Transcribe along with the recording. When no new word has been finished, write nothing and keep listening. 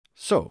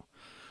So,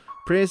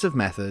 Praise of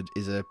Method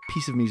is a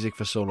piece of music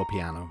for solo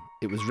piano.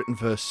 It was written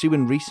for Sue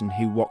and Reese and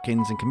Hugh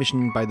Watkins and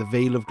commissioned by the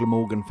Vale of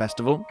Glamorgan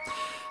Festival.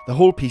 The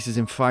whole piece is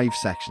in 5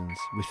 sections,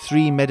 with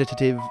 3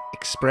 meditative,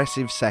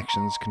 expressive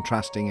sections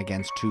contrasting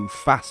against 2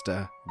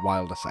 faster,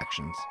 wilder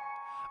sections.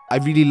 I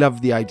really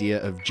love the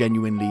idea of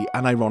genuinely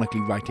and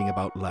ironically writing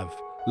about love.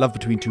 Love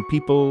between 2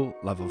 people,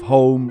 love of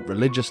home,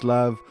 religious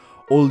love,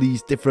 all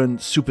these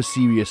different super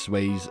serious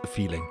ways of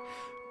feeling.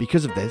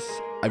 Because of this,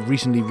 I've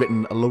recently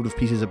written a load of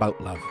pieces about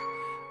love.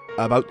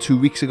 About 2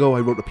 weeks ago,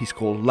 I wrote a piece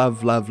called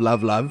Love, Love,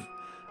 Love, Love,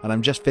 and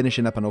I'm just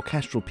finishing up an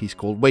orchestral piece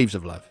called Waves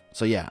of Love.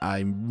 So yeah,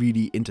 I'm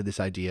really into this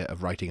idea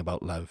of writing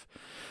about love.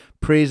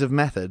 Praise of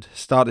Method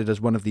started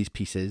as one of these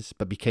pieces,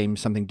 but became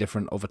something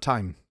different over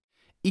time.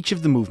 Each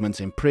of the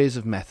movements in Praise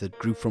of Method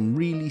grew from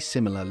really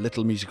similar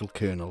little musical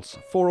kernels,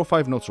 4 or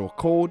 5 notes or a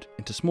chord,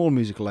 into small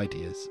musical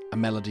ideas, a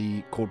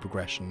melody, chord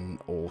progression,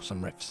 or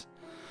some riffs.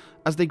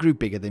 As they grew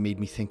bigger, they made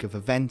me think of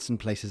events and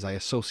places I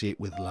associate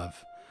with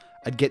love.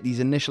 I'd get these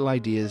initial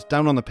ideas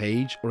down on the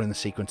page or in the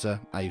sequencer,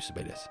 I used to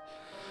be this,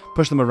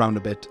 push them around a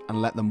bit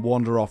and let them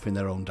wander off in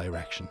their own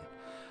direction.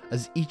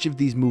 As each of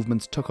these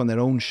movements took on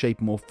their own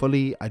shape more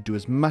fully, I'd do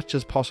as much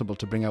as possible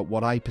to bring out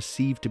what I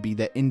perceived to be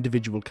their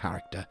individual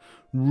character,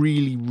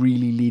 really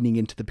leaning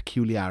into the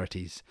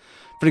peculiarities.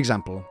 For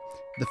example,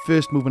 the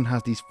first movement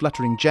has these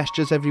fluttering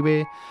gestures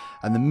everywhere,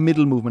 and the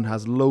middle movement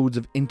has loads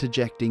of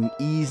interjecting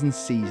E's and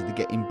C's that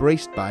get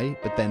embraced by,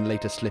 but then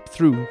later slip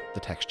through, the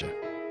texture.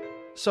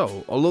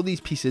 So, although these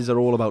pieces are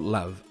all about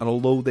love, and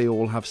although they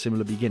all have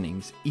similar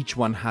beginnings, each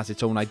one has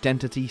its own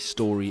identity,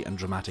 story, and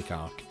dramatic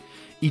arc.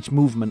 Each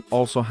movement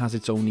also has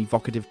its own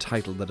evocative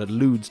title that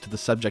alludes to the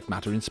subject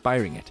matter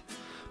inspiring it.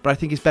 But I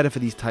think it's better for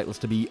these titles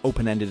to be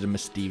open-ended and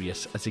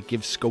mysterious, as it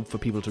gives scope for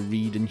people to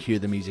read and hear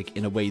the music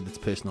in a way that's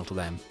personal to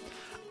them.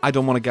 I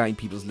don't want to guide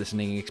people's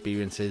listening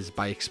experiences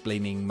by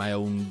explaining my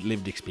own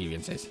lived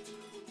experiences.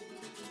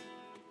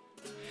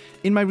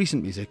 In my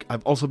recent music,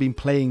 I've also been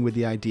playing with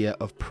the idea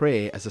of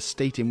prayer as a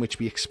state in which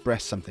we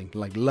express something,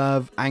 like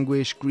love,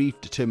 anguish,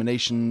 grief,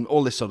 determination,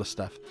 all this sort of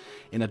stuff,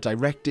 in a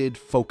directed,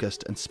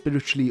 focused, and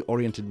spiritually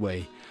oriented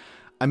way.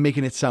 I'm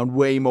making it sound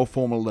way more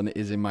formal than it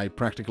is in my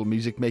practical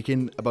music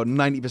making. About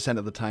 90%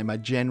 of the time, I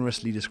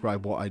generously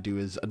describe what I do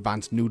as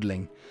advanced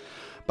noodling.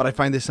 But I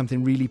find there's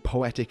something really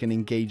poetic and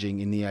engaging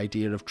in the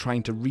idea of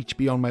trying to reach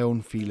beyond my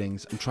own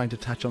feelings and trying to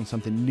touch on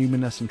something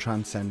numinous and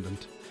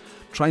transcendent.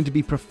 Trying to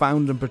be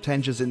profound and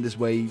pretentious in this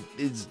way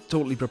is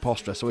totally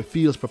preposterous, or it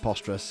feels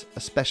preposterous,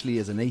 especially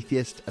as an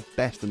atheist, at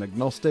best an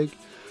agnostic,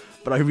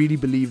 but I really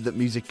believe that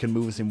music can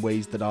move us in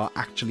ways that are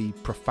actually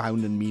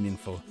profound and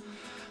meaningful.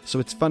 So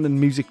it's fun and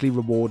musically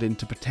rewarding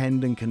to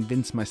pretend and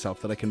convince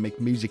myself that I can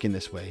make music in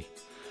this way.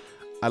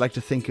 I like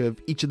to think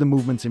of each of the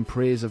movements in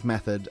Praise of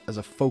Method as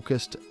a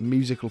focused,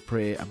 musical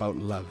prayer about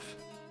love.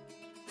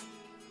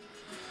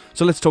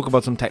 So let's talk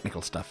about some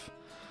technical stuff.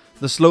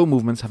 The slow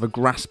movements have a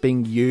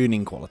grasping,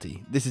 yearning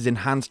quality. This is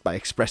enhanced by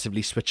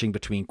expressively switching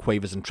between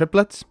quavers and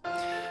triplets.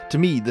 To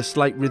me, the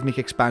slight rhythmic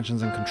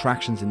expansions and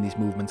contractions in these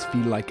movements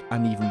feel like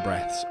uneven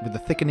breaths, with the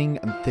thickening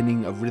and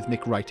thinning of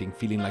rhythmic writing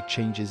feeling like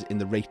changes in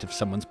the rate of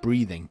someone's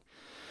breathing.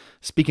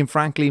 Speaking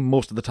frankly,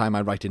 most of the time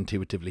I write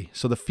intuitively,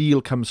 so the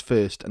feel comes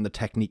first and the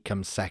technique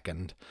comes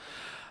second.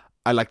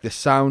 I like this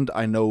sound,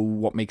 I know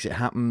what makes it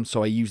happen,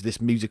 so I use this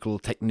musical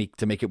technique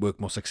to make it work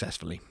more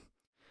successfully.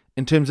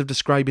 In terms of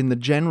describing the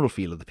general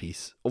feel of the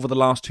piece, over the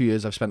last 2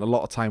 years I've spent a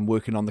lot of time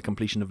working on the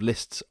completion of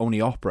Liszt's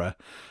Only Opera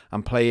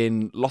and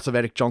playing lots of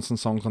Eric Johnson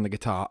songs on the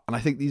guitar, and I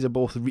think these are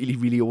both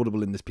really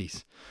audible in this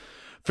piece.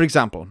 For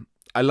example,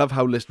 I love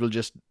how Liszt will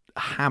just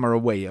hammer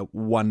away at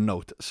one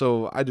note,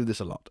 so I do this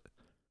a lot.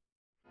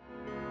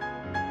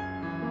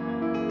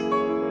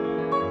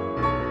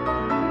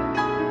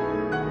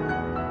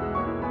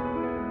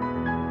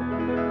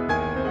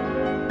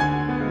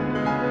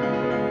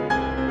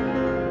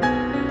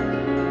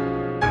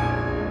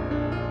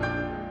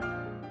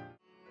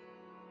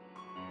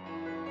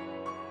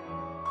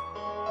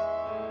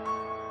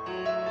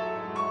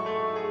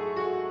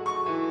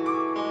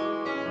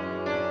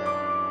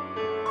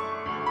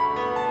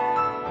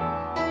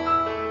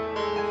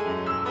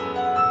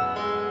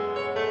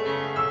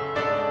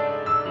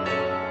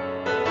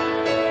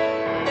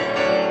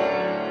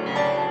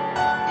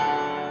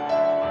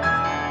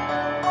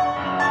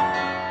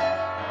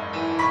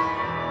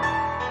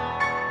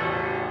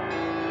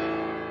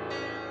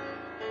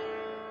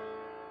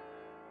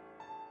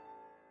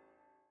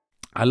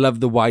 I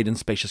love the wide and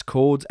spacious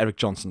chords Eric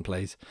Johnson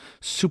plays.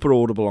 Super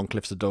audible on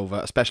Cliffs of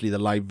Dover, especially the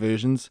live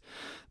versions.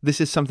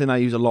 This is something I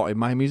use a lot in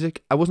my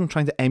music. I wasn't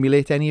trying to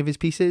emulate any of his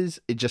pieces,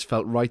 it just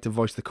felt right to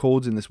voice the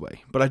chords in this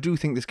way. But I do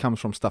think this comes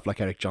from stuff like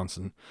Eric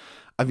Johnson.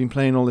 I've been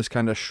playing all this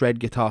kind of shred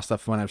guitar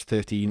stuff when I was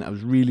 13. I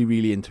was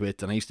really into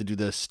it, and I used to do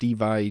the Steve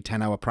Vai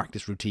 10-hour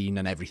practice routine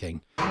and everything.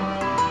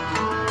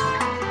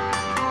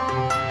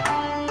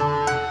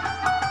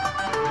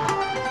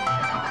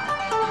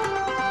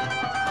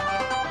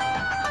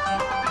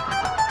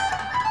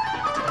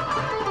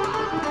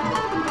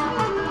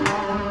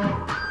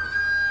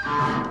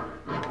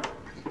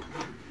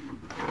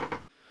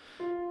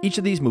 Each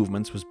of these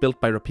movements was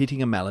built by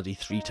repeating a melody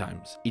 3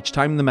 times. Each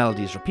time the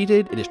melody is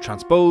repeated, it is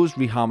transposed,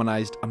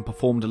 reharmonized, and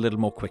performed a little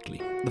more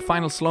quickly. The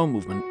final slow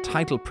movement,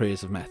 titled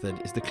Prayers of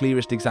Method, is the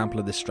clearest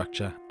example of this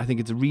structure. I think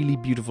it's a really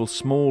beautiful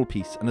small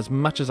piece, and as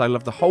much as I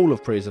love the whole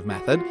of Prayers of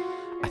Method,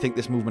 I think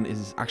this movement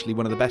is actually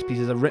one of the best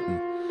pieces I've written.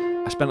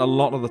 I spent a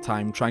lot of the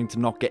time trying to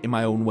not get in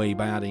my own way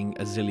by adding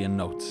a zillion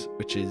notes,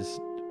 which is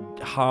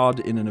hard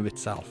in and of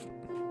itself.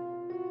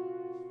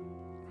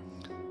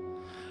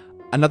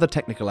 Another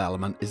technical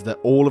element is that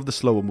all of the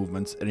slower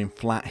movements are in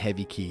flat,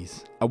 heavy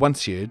keys. I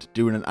once heard,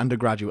 during an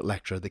undergraduate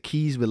lecture, the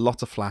keys with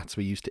lots of flats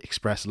were used to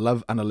express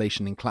love and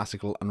elation in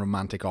classical and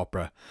romantic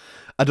opera.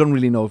 I don't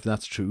really know if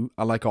that's true.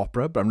 I like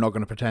opera, but I'm not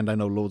going to pretend I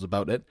know loads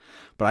about it.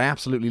 But I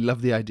absolutely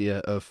love the idea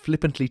of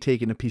flippantly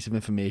taking a piece of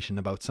information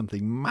about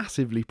something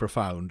massively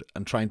profound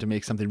and trying to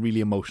make something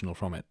really emotional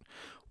from it.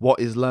 What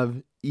is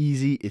love?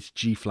 Easy, it's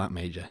G flat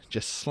major.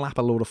 Just slap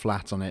a load of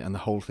flats on it and the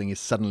whole thing is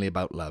suddenly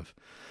about love.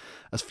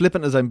 As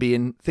flippant as I'm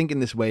being, thinking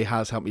this way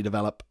has helped me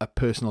develop a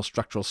personal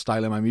structural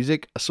style in my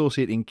music.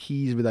 Associating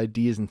keys with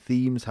ideas and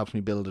themes helps me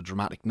build a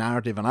dramatic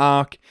narrative and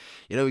arc.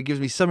 You know, it gives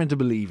me something to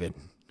believe in.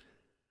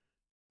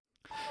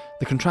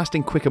 The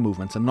contrasting quicker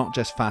movements are not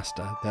just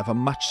faster, they have a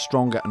much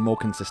stronger and more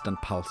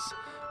consistent pulse.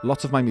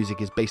 Lots of my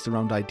music is based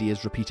around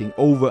ideas repeating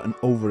over and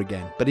over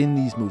again, but in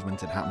these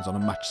movements it happens on a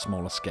much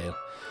smaller scale.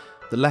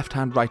 The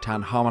left-hand,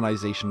 right-hand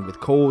harmonisation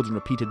with chords and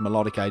repeated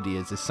melodic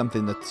ideas is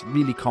something that's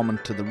really common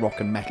to the rock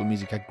and metal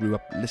music I grew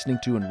up listening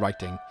to and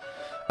writing.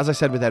 As I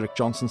said with Eric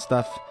Johnson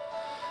stuff,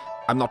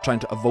 I'm not trying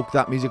to evoke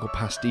that music or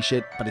pastiche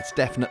it, but it's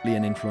definitely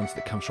an influence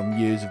that comes from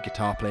years of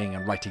guitar playing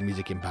and writing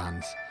music in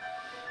bands.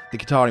 The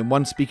guitar in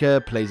one speaker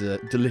plays a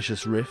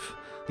delicious riff,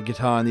 the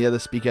guitar in the other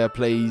speaker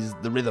plays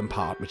the rhythm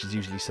part, which is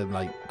usually some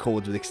like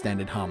chords with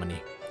extended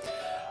harmony.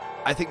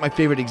 I think my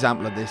favourite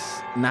example of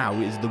this now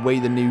is The Way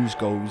the News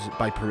Goes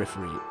by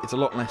Periphery. It's a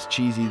lot less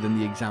cheesy than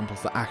the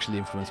examples that actually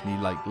influenced me,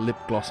 like Lip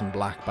Gloss and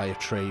Black by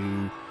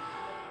Atreyu,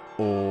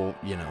 or,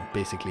 you know,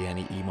 basically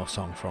any emo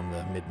song from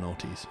the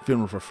mid-noughties.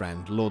 Funeral for a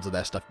Friend, loads of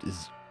their stuff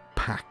is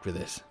packed with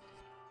this.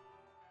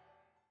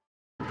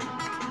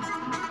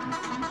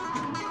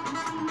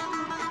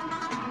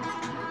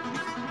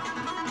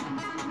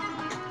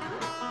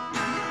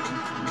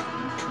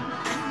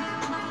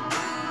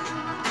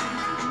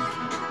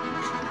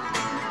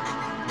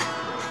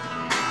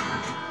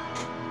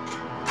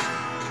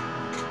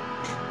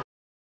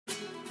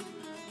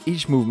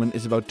 Each movement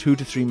is about 2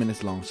 to 3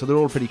 minutes long, so they're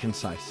all pretty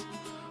concise.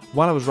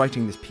 While I was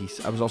writing this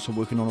piece, I was also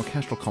working on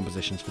orchestral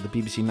compositions for the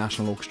BBC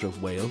National Orchestra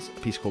of Wales, a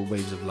piece called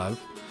Waves of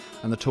Love,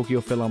 and the Tokyo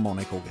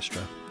Philharmonic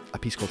Orchestra, a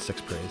piece called Six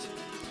Prayers.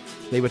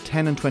 They were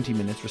 10 and 20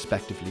 minutes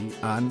respectively,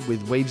 and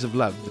with Waves of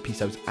Love, the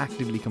piece I was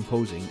actively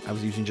composing, I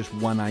was using just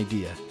one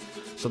idea.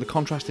 So the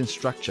contrast in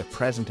structure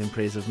present in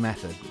Prayers of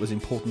Method was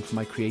important for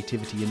my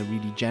creativity in a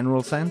really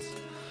general sense.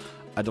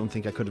 I don't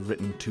think I could have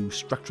written 2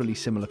 structurally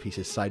similar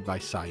pieces side by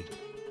side.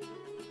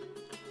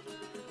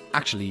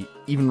 Actually,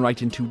 even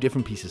writing 2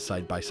 different pieces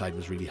side by side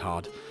was really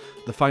hard.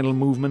 The final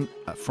movement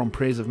from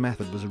Prayers of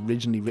Method was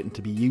originally written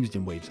to be used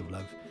in Waves of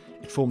Love.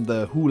 It formed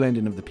the whole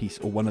ending of the piece,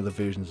 or one of the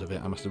versions of it.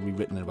 I must have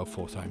rewritten it about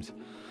 4 times.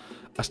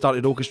 I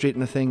started orchestrating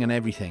the thing and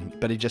everything,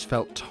 but it just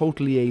felt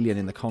totally alien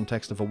in the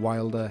context of a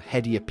wilder,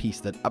 headier piece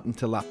that up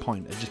until that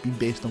point had just been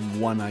based on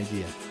one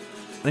idea.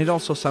 And it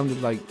also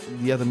sounded like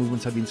the other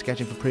movements I'd been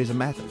sketching for Prayers of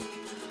Method.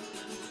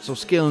 So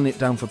scaling it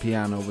down for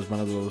piano was one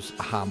of those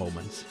aha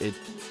moments. It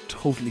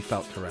totally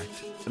felt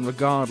correct. And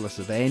regardless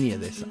of any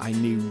of this, I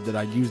knew that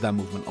I'd use that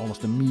movement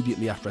almost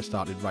immediately after I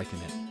started writing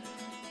it.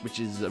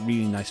 Which is a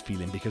really nice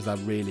feeling because that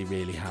really,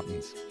 really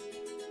happens.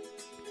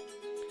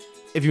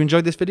 If you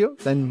enjoyed this video,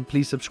 then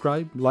please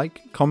subscribe,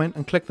 like, comment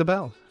and click the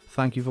bell.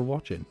 Thank you for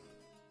watching.